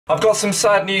I've got some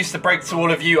sad news to break to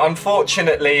all of you.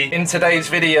 Unfortunately, in today's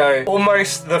video,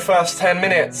 almost the first 10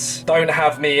 minutes don't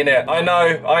have me in it. I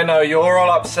know, you're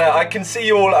all upset. I can see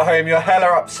you all at home, you're hella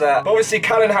upset. But obviously,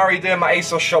 Cal and Harry doing my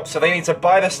Asos shop, so they need to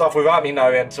buy the stuff without me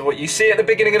knowing. So what you see at the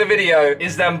beginning of the video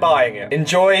is them buying it.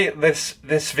 Enjoy this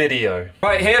video.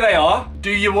 Right, here they are.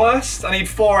 Do your worst. I need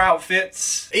 4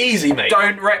 outfits. Easy, mate.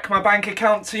 Don't wreck my bank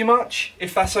account too much,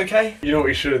 if that's okay. You know what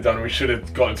we should have done? We should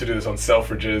have gotten to do this on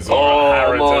Selfridges or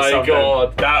Harrods or something.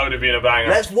 God. That would have been a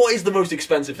banger. What is the most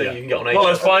expensive thing you can get on Asos? Well,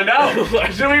 let's find out.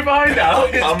 Should we find out?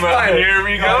 Here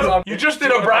we go. You just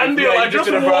did a brand deal. I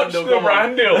just watched the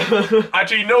brand deal.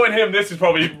 Actually, knowing him, this is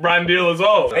probably brand deal as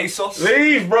well. Asos.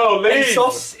 Leave, bro, leave.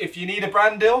 Asos, if you need a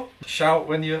brand deal, shout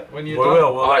when you're done.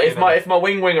 If my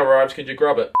wing arrives, could you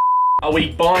grab it? Are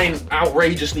we buying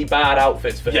outrageously bad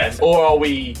outfits for him? Or are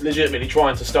we legitimately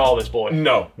trying to style this boy?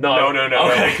 No.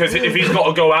 Okay. Because if he's got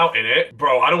to go out in it,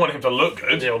 bro, I don't want him to look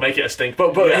good. It'll make it a stink.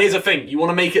 But here's the thing: you want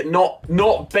to make it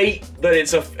not bait that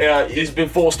it's he's been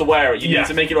forced to wear it. You need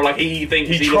to make it look like he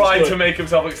thinks he tried to make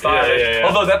himself look stylish. Yeah.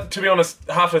 Although that, to be honest,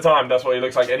 half the time that's what he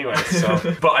looks like anyway.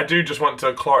 So, but I do just want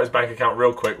to clear his bank account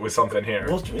real quick with something here.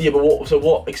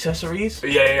 What accessories?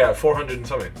 Yeah, 400 and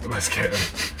something. Let's get him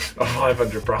a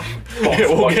 500 problem.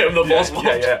 We'll get him the boss watch.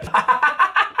 Yeah.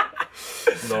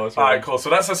 Nice. Alright, cool. So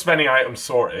that's a spending item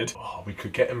sorted. Oh, we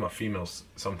could get him a female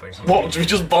something. What? Do we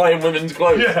just buy him women's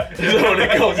clothes? Yeah.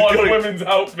 One women's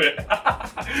outfit.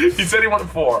 He said he wanted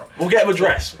 4. We'll get him a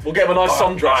dress. We'll get him a nice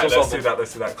sundress or something.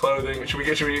 Let's do that. Clothing. Should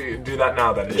we do that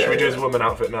now then? Should we do his woman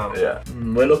outfit now? Yeah.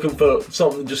 We're looking for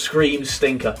something that just screams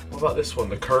stinker. What about this one?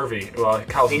 The curvy. Well,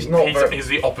 Cal's he's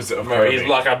the opposite of curvy. He's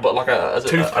like an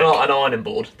ironing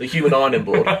board. The human ironing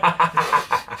board.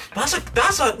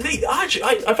 That's a neat.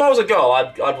 Actually, if I was a girl,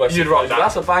 I'd wear. You'd rock that.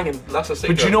 That's a banging. That's a sick.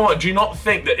 But do you know what? Do you not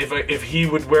think that if he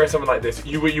would wear something like this,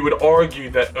 you would argue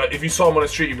that if you saw him on the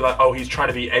street, you'd be like, oh, he's trying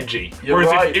to be edgy. Whereas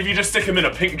right. if you just stick him in a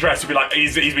pink dress, you'd be like,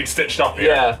 he's been stitched up here.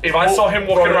 Yeah. If I saw him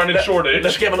walking around in shortage,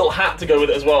 let's get him a little hat to go with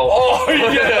it as well. Oh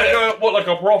yeah, like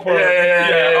a proper.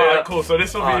 Yeah. Alright, cool. So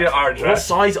this will be our dress.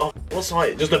 What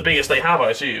size? Just the biggest they have,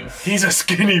 I assume. He's a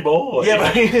skinny boy. Yeah,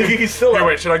 but he's still.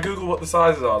 Wait, should I Google what the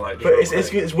sizes are like? But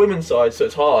it's women's size, so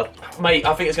it's hard. Mate,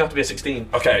 I think it's gonna have to be a 16.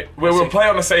 Okay, we'll play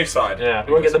on the safe side. Yeah,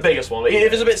 we won't get the biggest one.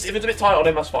 If it's a bit tight on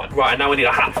him, that's fine. Right, now we need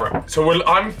a hat for him. So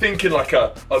I'm thinking like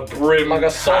a brim, like a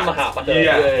sun hat.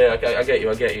 Yeah. Okay, I get you.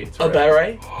 A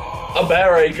beret. A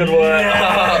beret could work.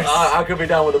 Yes. I could be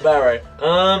down with a beret.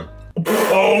 Oh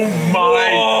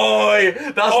my!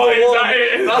 That's the one.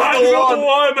 That's the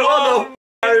one.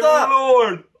 Oh my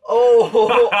lord!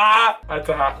 Oh! That's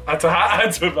a hat.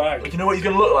 That's a bag. You know what he's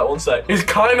gonna look like? One sec. He's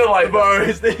kind of like bro.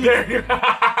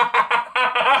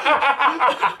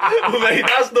 Mate,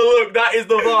 that's the look. That is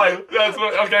the vibe.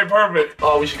 Okay, perfect.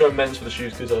 Oh, we should go men's for the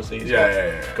shoes because obviously he's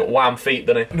got wham feet,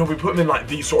 doesn't he? No, we put him in like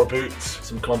these sort of boots.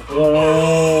 Some clump.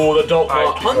 Oh, the Doc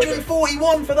Martens.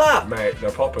 141 for that. Mate,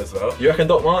 they're poppers though. You reckon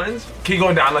Doc Martens? Keep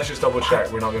going down. Let's just double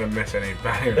check. We're not gonna miss any.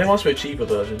 There must be a cheaper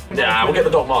version. Yeah, we'll get the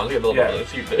Doc Martens. Get the Doc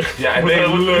Martens. Yeah, and they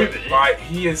look right.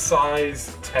 He is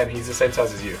size 10. He's the same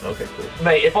size as you. Okay, cool.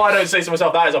 Mate, if I don't say so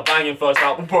myself, that is a banging first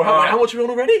album. Bro, how much are we on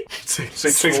already?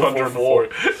 604.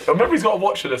 I remember he's got a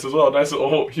watch for this as well. Nice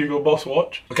little Hugo Boss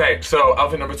watch. Okay, so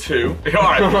outfit number 2.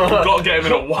 Alright, we've got to get him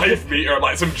in a wife beater,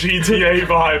 like some GTA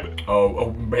vibe.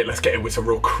 Oh, mate, let's get him with some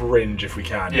real cringe if we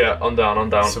can. Yeah, I'm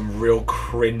down. Some real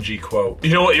cringy quote.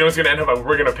 You know what? You know what's going to end up?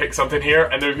 We're going to pick something here,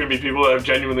 and there's going to be people that have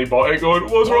genuinely bought it going,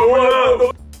 what's wrong with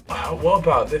that? What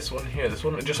about this one here? This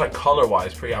one, just like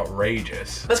color-wise, pretty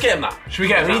outrageous. Let's get him that. Should we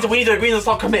get him we need to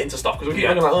start committing to stuff because we keep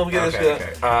looking like, oh, we get this.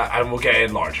 Okay. And we'll get it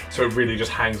in large, so it really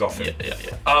just hangs off him.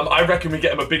 Yeah. I reckon we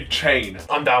get him a big chain.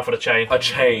 I'm down for the chain. A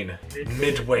chain,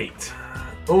 mid-weight.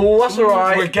 Oh, that's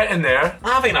alright. We're getting there.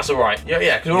 I think that's alright. Yeah,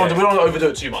 because we don't want to overdo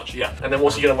it too much. Yeah. And then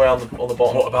what's he going to wear on the bottom?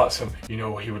 What about some, you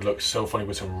know, he would look so funny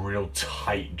with some real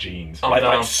tight jeans.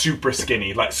 Like super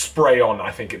skinny, like spray on,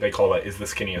 I think they call it, is the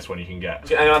skinniest one you can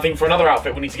get. And I think for another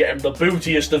outfit, we need to get him the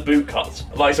bootiest of boot cuts.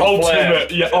 Like some ultimate,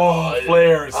 flares. Yeah, oh,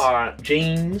 flares. Alright,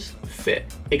 jeans, fit.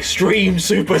 Extreme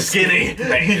super skinny.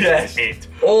 Yes. It.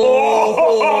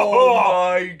 Oh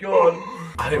my god.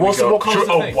 What colour?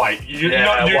 Oh, white. White. You're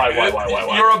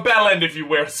a bell end if you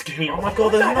wear skinny. Oh my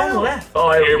god, there's none left.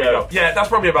 Oh, here we go. Yeah, that's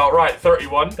probably about right.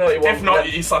 31. If not,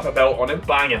 yeah. You slap a belt on him.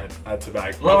 Banging. Add to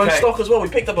bag. Low in stock as well. We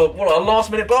picked up a last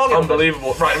minute bargain.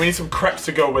 Unbelievable. Right, we need some crepes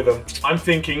to go with them. I'm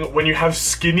thinking when you have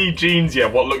skinny jeans,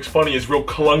 what looks funny is real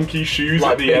clunky shoes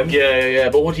like at the end. Yeah.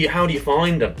 But how do you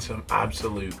find them? Some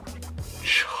absolute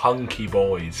chunky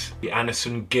boys. The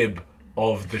Anderson Gibb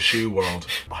of the shoe world.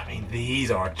 I mean,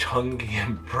 these are chunky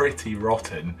and pretty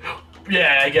rotten.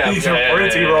 Yeah, again. These are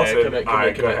pretty rotten. Commit,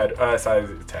 Alright, go commit. ahead. Size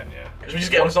 10, yeah. Should we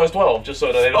just get on a size 12, just so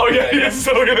that they don't... Oh yeah, you're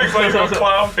so gonna claim on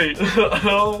clown feet.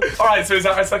 Alright, so is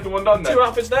that our second one done then? 2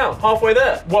 outfits down, halfway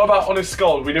there. What about on his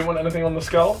skull? We didn't want anything on the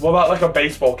skull? What about like a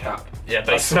baseball cap? Yeah,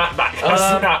 A snapback. A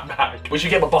snapback. We should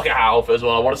get him a bucket hat outfit as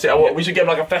well. I want to see. We should get him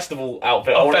like a festival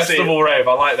outfit. A festival rave,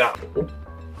 I like that.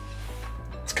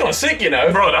 It's kind of sick, you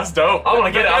know. Bro, that's dope. I want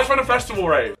to get it. That's for the festival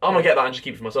rave. I'm gonna get that and just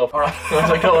keep it for myself. Alright.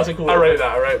 That's a cool. I rate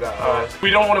that. Alright. We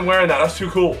don't want him wearing that, that's too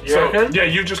cool. You reckon? Yeah,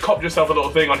 you just copped yourself a little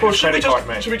thing on his credit card,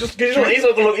 mate. Should we just... He's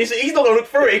not gonna look... He's not gonna look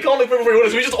through it. He can't look through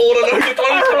it. So we just order loads of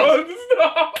clothes from him.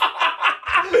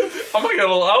 I might get a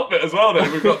little outfit as well then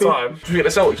if we've got time. Should we get the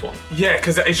Celtics one? Yeah,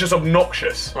 because it's just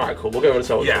obnoxious. Alright, cool. We'll go with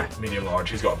the Celtics Yeah, one. medium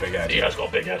large. He's got a big head. Yeah, he's got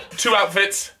a big head. 2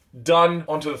 outfits. Done.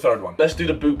 On to the third one. Let's do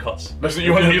the boot cuts.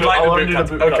 You like the boot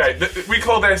cuts? Okay, we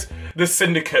call this the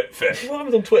syndicate fit. What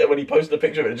happened on Twitter when he posted a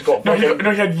picture of it and just got... No, he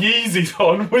had Yeezys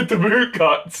on with the boot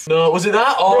cuts. No, was it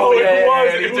that? Oh, Bro, yeah, it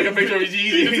was. He took a picture of his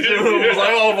Yeezys. I was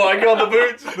like, oh my god, the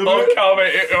boots.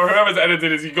 Or whoever's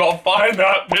edited this, you gotta find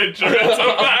that picture. It's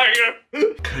a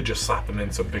banger. Could just slap him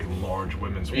in some big, large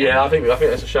women's wear. Yeah, I think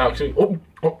that's a shout.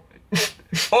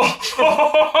 Oh,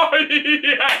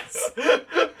 yes!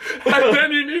 And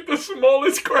then you need the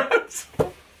smallest crabs.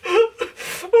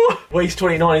 Waist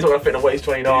 29, he's not going to fit in a waist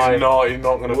 29. He's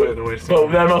not going to fit in a waist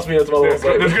 29. Well, there must be a small There's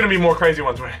going to be more crazy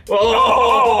ones, right?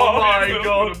 Oh my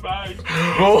god.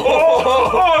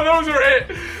 Oh, those are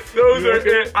it. Those are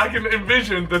it. I can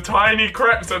envision the tiny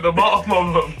crepes at the bottom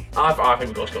of them. I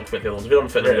think we've got to fit the ones. If we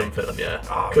don't fit them, we don't fit them, yeah.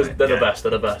 Because they're the best,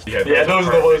 they're the best. Yeah, those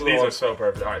are the ones. These are so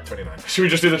perfect. Alright, 29. Should we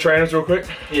just do the trainers real quick?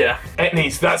 Yeah.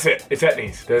 Etnies, that's it. It's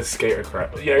Etnies. There's skater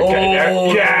crep. Yeah,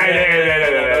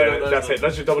 yeah. That's it.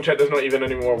 Let's just double check there's not even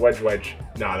any more wedge.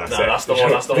 No, that's it. That's the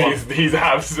one, that's the one. These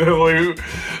absolute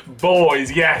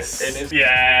boys, yes.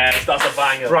 Yes, that's a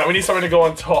banger. Right, we need something to go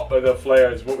on top of the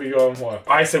flares. What are we going for?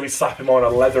 I say we slap him on a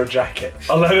leather jacket.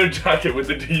 A leather jacket with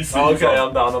the DC. Okay,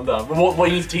 I'm down. What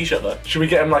you need a t-shirt though? Should we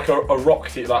get him like a rock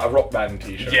band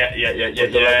t-shirt? Yeah.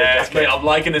 Mate, I'm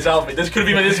liking this outfit. This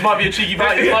might be a cheeky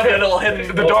bag. This might be a little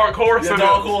hidden. The dark horse. The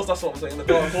dark horse. That's what I'm saying. The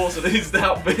dark horse of these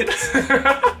outfits.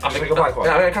 I'm thinking a black one.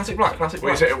 Yeah, classic black.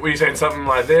 Were you saying something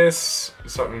like this?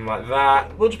 Something like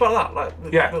that? We'll just put that. Like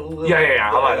yeah. I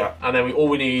like that. And then all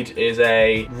we need is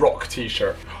a rock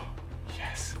t-shirt.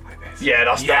 Yeah,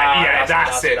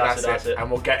 that's it.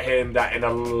 And we'll get him that in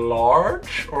a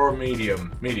large or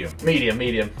medium?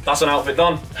 Medium. That's an outfit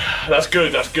done. That's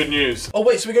good. That's good news. Oh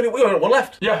wait, so we got one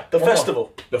left. Yeah. The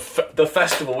festival. The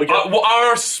festival. We got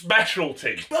our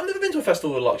specialty. I've never been to a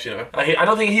festival with Lux, you know. I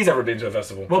don't think he's ever been to a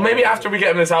festival. Well, maybe after we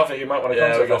get him this outfit, he might want to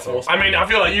come to a festival. I mean, I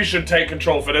feel like you should take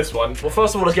control for this one. Well,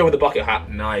 first of all, let's go with the bucket hat.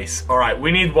 Nice. All right,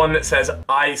 we need one that says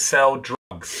 "I sell drugs."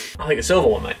 I think a silver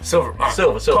one, mate. Silver. Right.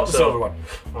 Silver one.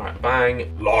 Alright,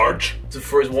 bang. Large.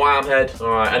 For his wham head.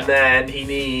 Alright, and then he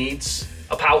needs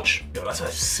a pouch. Yo, that's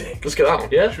sick. Let's get that one.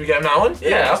 Yeah? Should we get him that one?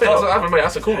 Yeah, I think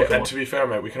that's a cool looking one. And to be fair,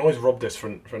 mate, we can always rob this for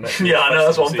next Yeah, I know,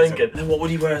 that's what I'm thinking. Then what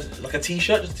would he wear? Like a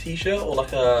t-shirt? Just a t-shirt? Or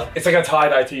like a... It's like a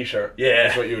tie-dye t-shirt. Yeah.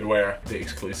 That's what you would wear. The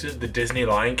exclusive, the Disney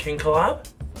Lion King collab.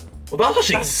 Well, that's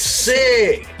actually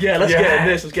sick. Yeah, let's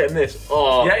get in this.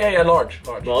 Oh. Yeah, large.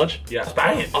 Yeah. It's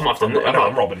banging. I'm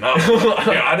robbing now.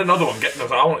 Yeah, add another one.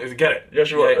 I want to get it. Yeah,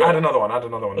 sure. Add another one. Large.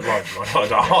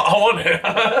 I want it.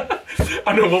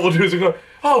 I know what we'll do is we'll go,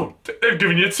 oh, they're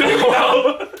giving you 2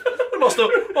 now. must have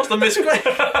misclicked.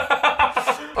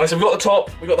 Alright, so we've got the top,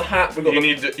 we've got the hat, we've got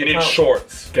you need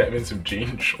shorts. Get him in some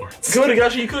jean shorts.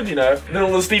 Actually, you could, you know. And then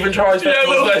all the Stephen Tries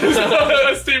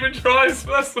festival. Stephen Tries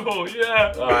festival,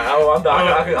 yeah. Alright,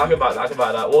 I can back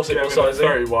that. What's it? What size is it?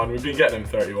 31. We've been getting him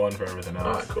 31 for everything else.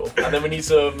 Alright, cool. And then we need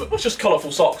some, just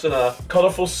colourful socks and a...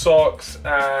 Colourful socks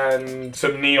and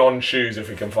some neon shoes if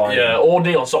we can find them. Yeah, or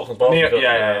neon socks as well.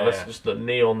 Yeah. Just the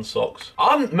neon socks.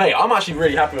 I'm actually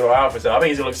really happy with our outfits. I think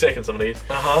he's gonna look sick in some of these.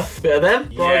 Bit of them.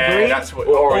 Yeah, green. that's what.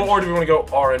 Or do we want to go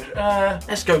orange?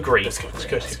 Let's go green. Let's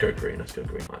go green. I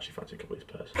actually fancy a couple of these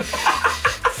pairs.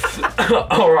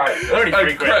 Alright, only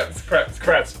 3 quid.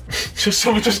 Crepes.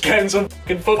 Just getting some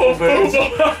fucking football boots.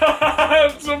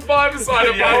 Some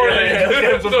 5-a-side Power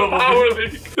League. Power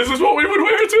League. This is what we would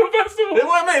wear to a festival.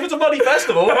 Mate, if it's a muddy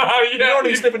festival, you're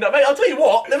only slipping down. Mate, I'll tell you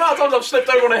what, the amount of times I've slipped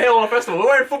over on a hill on a festival, we're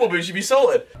wearing football boots, you'd be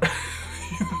salted.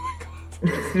 The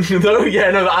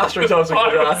AstroTurfs are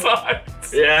good.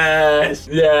 Yes.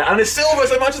 Yeah, and it's silver,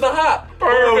 so much as the hat.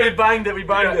 Oh, we banged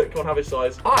it. Can't have his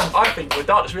size. I think we're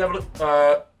done. Should we have a look?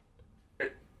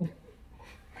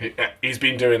 He's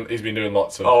been doing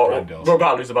lots of brand deals. We're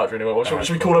about to lose the battery anyway. Should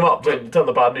we call him up to tell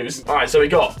them the bad news? Alright, so we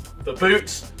got the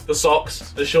boots, the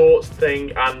socks, the shorts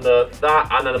thing, and that,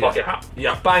 and then the bucket hat.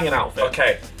 Yeah. Banging outfit.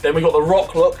 Okay. Then we got the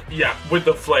rock look. Yeah, with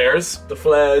the flares. The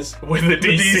flares. With the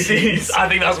DCs. I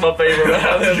think that's my favourite.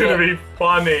 That's gonna be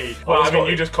funny. Well, I mean,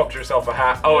 you just copped yourself a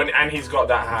hat. Oh, and he's got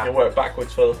that hat. You wear it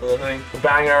backwards for the thing. The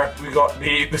banger. We got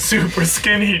the super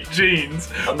skinny jeans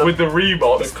with the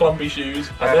Reeboks. The clumpy shoes.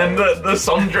 And then the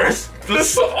sundress.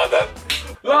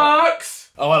 Lux!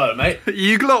 Oh, hello, mate.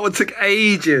 You lot took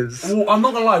ages. Well, I'm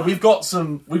not gonna lie, we've got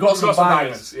some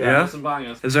bangers. Yeah? Some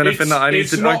bangers. Is there anything that I need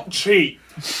to It's not cheap.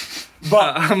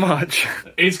 But how much?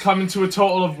 It's coming to a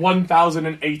total of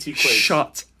 1,080 quid.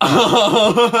 Shut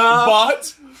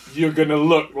But you're gonna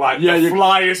look like the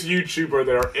flyest YouTuber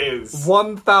there is.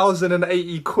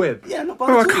 1,080 quid? Yeah, not bad.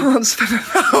 Bro, I can't spend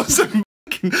 1,000.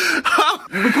 We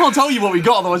can't tell you what we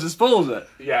got, otherwise it spoils it.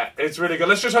 Yeah, it's really good.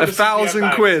 Let's just hope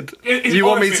 1,000 quid. You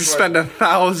want me to spend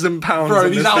 £1,000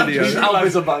 on this video? These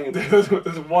outfits are banging. There's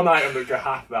one item that could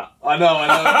have that. I know.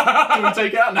 Can we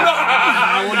take it out?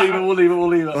 No, we'll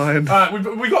leave it.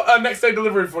 Fine. We got next day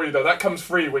delivery for you though. That comes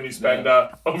free when you spend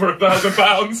over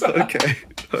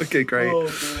 £1,000. Okay, great. Oh,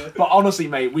 but honestly,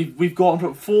 mate, we've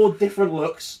gone 4 different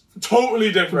looks.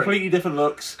 Totally different. Completely different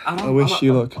looks. I wish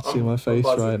you lot could see my face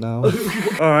right now.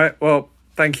 Alright, well,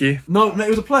 thank you. No, it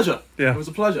was a pleasure. Yeah. It was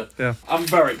a pleasure. Yeah. I'm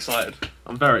very excited.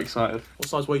 What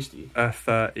size waist are you?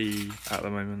 30 at the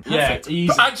moment. Yeah, easy.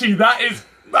 But actually, that's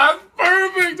perfect.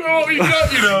 Oh, you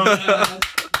got, you know.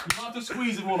 You have to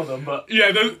squeeze in one of them, but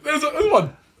Yeah, there's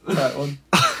one. right one.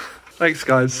 Thanks,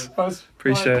 guys.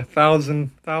 Appreciate it.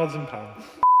 £1,000.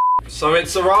 So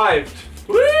it's arrived.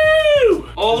 Woo!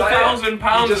 All £1,000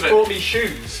 £1,000 just of it. bought me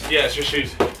shoes. Yeah, it's your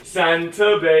shoes.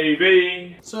 Santa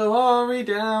baby. So hurry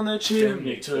down the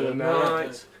chimney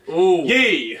tonight. Ooh.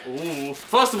 Yee. Ooh.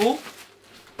 First of all,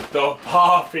 The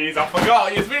puppies. I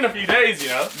forgot. It's been a few days, you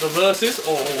know. the verses.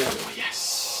 Oh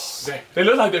yes. They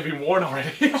look like they've been worn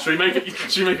already. Should we make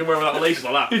it wear without the laces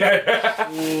like that? Yeah.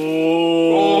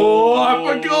 Oh,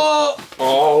 I forgot.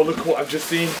 Oh, look what I've just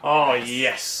seen. Oh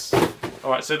yes. All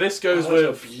right, so this goes What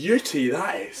with. a beauty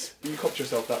that is. You copped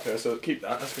yourself that pair, so keep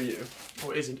that. That's for you.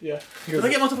 Oh, it isn't. Yeah. Did I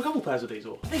get myself a couple pairs of these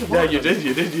or? Yeah, you did.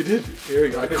 Here we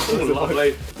go. Cool,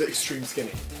 lovely. The extreme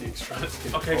skinny.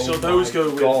 Okay, so those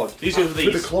go with. God. These go with these.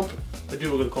 With the clump. They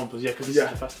do go with the compass, yeah, because this Yeah.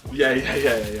 is the festival.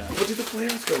 Yeah. What did the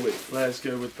players go with? Let's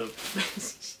go with the.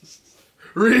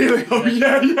 Really? Oh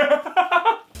yeah.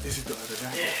 This is the other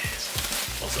day.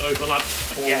 Yes. Also open that.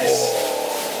 Yes.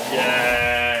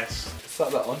 Yes. Is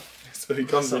that one? So he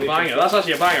comes That's a in. banger. That's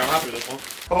actually a banger. I'm happy with this one.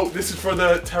 Oh, this is for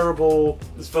the terrible.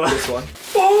 This for that. This one.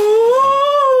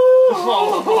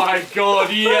 Oh my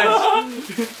god,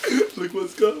 yes! Look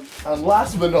what's gone. And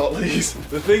last but not least,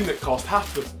 the thing that cost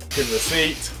half the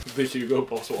receipt, the Hugo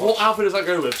Boss watch. What outfit does that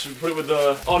go with? Should we put it with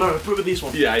the... Oh no, put it with these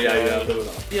ones. Yeah.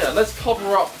 Yeah, let's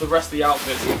cover up the rest of the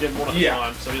outfits and give one at a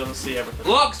time so he doesn't see everything.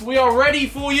 Lux, we are ready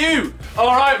for you!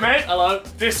 Alright, mate. Hello.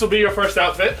 This will be your first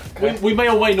outfit. We may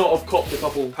or may not have copped a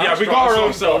couple... Yeah, we got our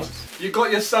own stuff. You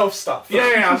got yourself stuff.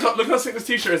 Yeah. Look how sick this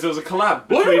t-shirt is. There was a collab.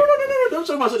 Wait, no, don't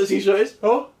show me how sick the t-shirt is.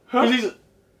 Oh? Huh?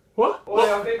 What?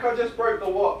 Well, I think I just broke the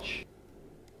watch.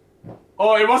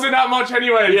 Oh, it wasn't that much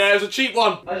anyway. Yeah, it was a cheap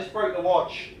one. I just broke the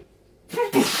watch.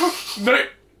 No,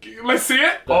 let's see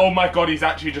it. Oh my god, he's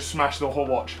actually just smashed the whole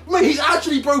watch. Mate, he's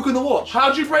actually broken the watch.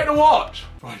 How'd you break the watch?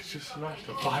 Bro, he's just smashed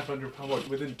a £500 watch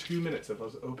within 2 minutes of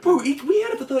us opening. Bro, we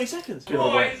had it for 30 seconds.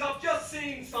 Boys, I've just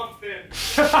seen something.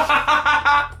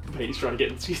 Mate, he's trying to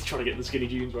get in the skinny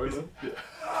jeans, right?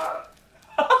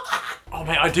 Oh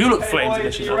mate, I do look flames in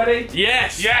this. You ready?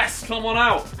 Yes! Yes! Come on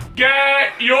out!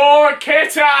 Get your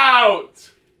kit out!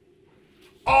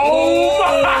 Oh!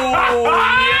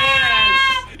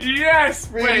 Yes!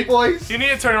 Yes! Really, Wait, boys? you need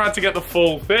to turn around to get the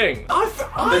full thing.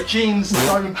 The jeans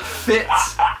don't fit.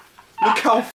 Look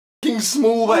how f***ing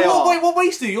small they are. Wait, what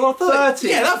waist are you? You're on 30.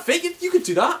 Yeah, that fit. You could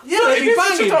do that. Yeah, Look, it'd be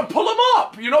banging. just pull them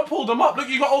up. You're not pulled them up. Look,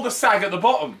 you got all the sag at the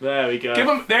bottom. There we go. Give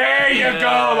them. There you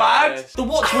go, lad. The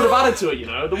watch would have added to it, you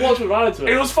know. The watch would have added to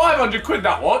it. It was 500 quid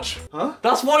that watch.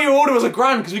 That's why your order was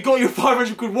 £1,000 because we got you a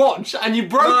 500 quid watch and you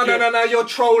broke it. No, you're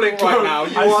trolling right now.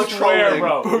 You I are swear,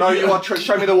 trolling. bro. No, you are trolling.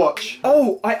 Show me the watch.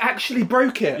 Oh, I actually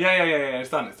broke it. Yeah. It's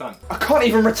done. I can't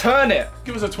even return it.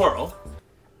 Give us a twirl.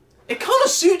 It kind of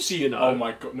suits you, you know. Oh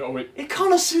my god, no wait. It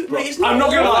kind of suits me. It's not. I'm not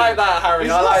gonna I lie. like that, Harry.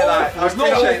 I like that. I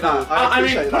appreciate that. I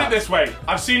mean, put it this way.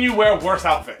 I've seen you wear worse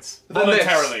outfits. Than this?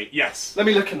 Voluntarily, yes. Let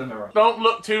me look in the mirror. Don't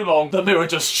look too long. The mirror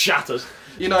just shatters.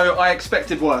 You know, I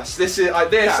expected worse.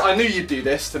 I knew you'd do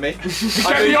this to me. Get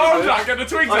the arms out, get the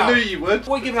twigs out. I knew you would. What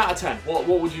would you give it out of 10?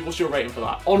 What's your rating for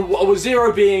that? On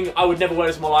 0 being, I would never wear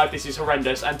this in my life, this is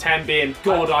horrendous, and 10 being,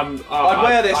 God, I'd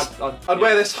wear this. I'd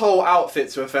wear this whole outfit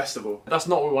to a festival. That's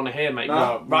not what we want to hear, mate.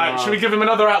 No. Right, should we give him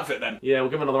another outfit then? Yeah, we'll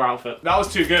give him another outfit. That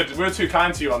was too good. We were too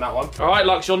kind to you on that one. All right,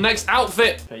 Lux, your next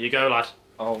outfit. There you go, lad.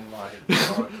 Oh my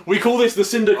God. We call this the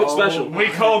Syndicate Special. We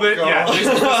called it, yeah, this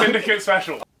is the Syndicate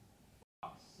Special.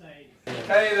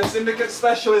 Hey, the Syndicate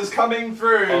Special is coming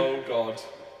through. Oh God.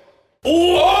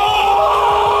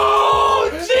 Oh,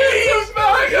 Jesus,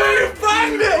 man! We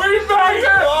banged it! We banged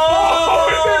it!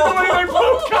 Oh, we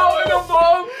both out in the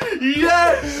bottom!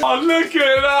 Yes! Oh, look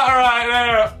at that right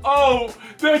there! Oh,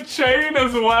 the chain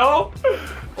as well!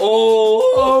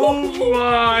 Oh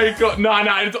my God! No,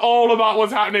 it's all about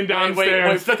what's happening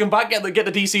downstairs. Wait, flicking back. Get the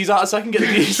DCs out a second. Get the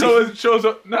DCs. Shows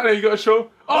up. No, you gotta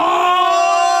show.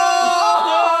 Oh!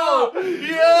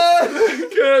 Yes!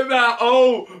 Look at that!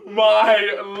 Oh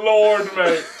my Lord,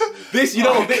 mate! This, you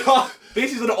know,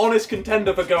 this is an honest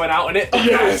contender for going out in it.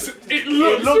 Yes, it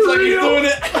looks like he's doing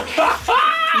it.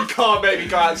 You can't make me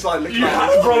go outside and look like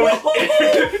that, bro.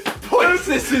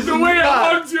 This is the way it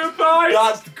hugs your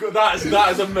thighs. That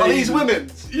is amazing. Are these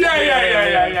women's?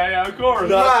 Yeah, of course.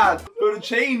 Mad. But the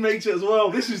chain makes it as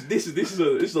well. This is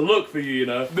a look for you, you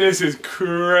know. This is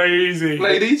crazy.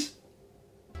 Ladies?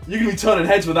 You're gonna be turning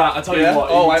heads with that, I tell you what.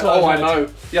 I know.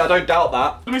 Yeah, I don't doubt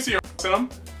that. Let me see your Sam.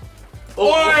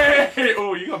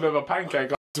 Oh, you got a bit of a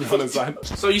pancake on one side.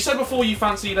 So you said before you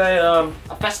fancied a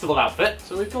festival outfit.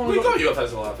 So we got you a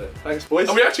festival outfit. Thanks, boys.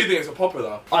 And we actually think it's a popper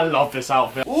though. I love this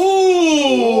outfit. Ooh!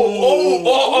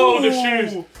 Oh, the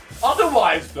shoes.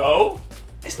 Otherwise though,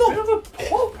 it's not a bit of a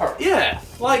popper. Yeah,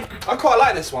 like I quite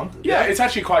like this one. Yeah, it's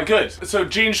actually quite good. So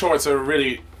jean shorts are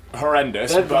really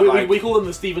horrendous, but we call them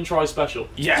the Stephen Try Special.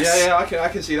 Yes. Yeah, I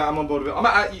can see that. I'm on board with it.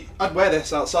 I'd wear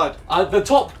this outside. The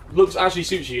top actually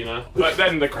suits you, you know. But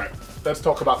then the crepe. Let's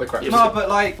talk about the crepe. No, but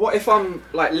like, what if I'm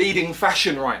like leading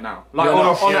fashion right now? Like You're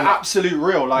not, on you're an not. absolute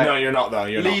real, like. No, you're not though.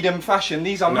 You're leading fashion.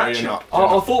 These are not. matching. No, you're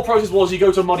not. Our thought process was you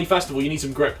go to a muddy festival, you need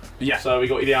some grip. Yeah. So we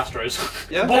got you the Astros.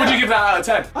 Yeah. What would you give that out of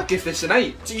 10? I'd give this an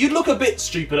 8. So you'd look a bit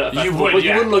stupid at a festival, would, but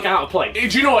yeah. you wouldn't look out of place. Do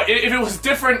you know what? If it was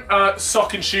different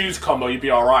sock and shoes combo, you'd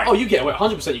be alright. Oh, you get away,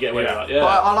 100% you get away with that, yeah.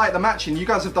 But I like the matching. You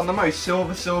guys have done the most.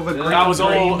 Silver, green. That was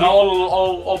green.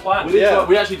 all planned.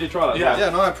 We actually did try that. Yeah,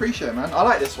 no, I appreciate it, man. I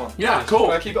like this one. Yeah, cool.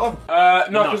 Can I keep it on?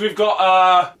 No, because we've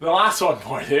got the last one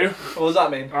for you. What does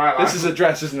that mean? Alright, this is a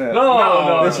dress, isn't it?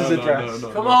 No, this is a dress.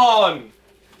 Come on.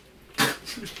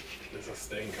 There's a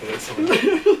stinker.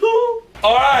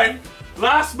 Alright,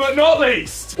 last but not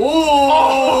least.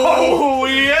 Oh,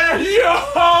 yeah.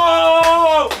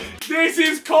 Yo! This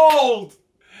is cold.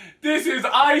 This is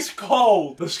ice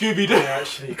cold. The Scooby-Doo.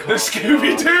 Actually cold. The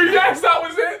Scooby-Doo, yes, that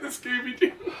was it. The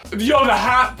Scooby-Doo. Yo, the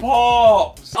hat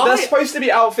pops. They're supposed to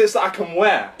be outfits that I can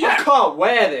wear. Yeah. I can't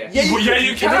wear this. Yeah, you can.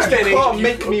 You can't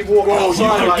make me walk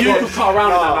outside. You could cut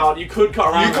around in that now. You could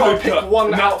cut around. You can't pick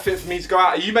one outfit for me to go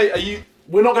out. Are you?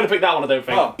 We're not going to pick that one, I don't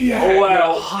think. Oh. Yeah,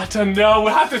 well. no, I don't know.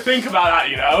 We'll have to think about that,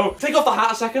 you know. Take off the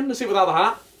hat a second. Let's see without the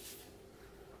hat.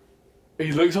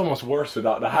 He looks almost worse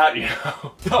without the hat, you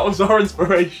know. That was our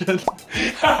inspiration.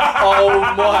 Oh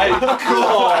my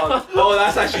God! Oh,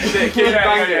 that's actually sick. You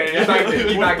banged it. You banged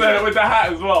it. You banged it. With the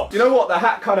hat as well. You know what? The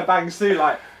hat kind of bangs too,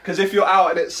 like. Because if you're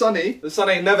out and it's sunny, the sun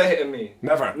ain't never hitting me.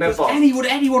 Never. Would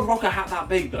anyone rock a hat that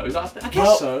big though? I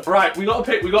guess so. Right, we got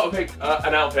to pick an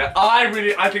outfit.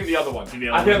 I think the other one.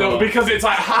 Because it's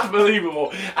like half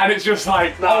believable and it's just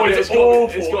like it's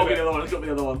awful. It's got to be the other one. It's got to be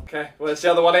the other one. Okay, well, it's the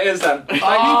other one it is then.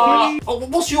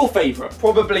 What's your favourite?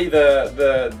 Probably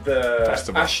the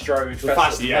Festival. Astro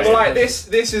festival. Yeah. But like this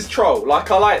is troll. Like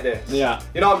I like this. Yeah.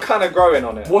 You know, I'm kind of growing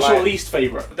on it. What's like, your least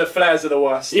favourite? The flares are the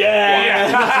worst.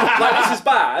 Yeah. Like this is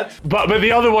bad. But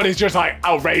the other one is just like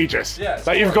outrageous. Yeah,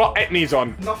 like you've got etnies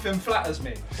on. Nothing flatters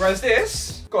me. Whereas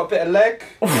this, got a bit of leg.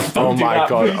 Oh my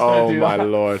God, oh my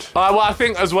Lord. Well, I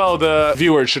think as well the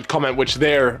viewers should comment which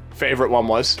their favourite one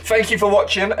was. Thank you for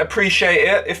watching, appreciate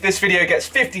it. If this video gets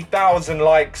 50,000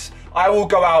 likes, I will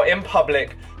go out in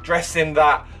public dressed in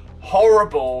that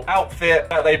horrible outfit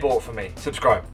that they bought for me. Subscribe.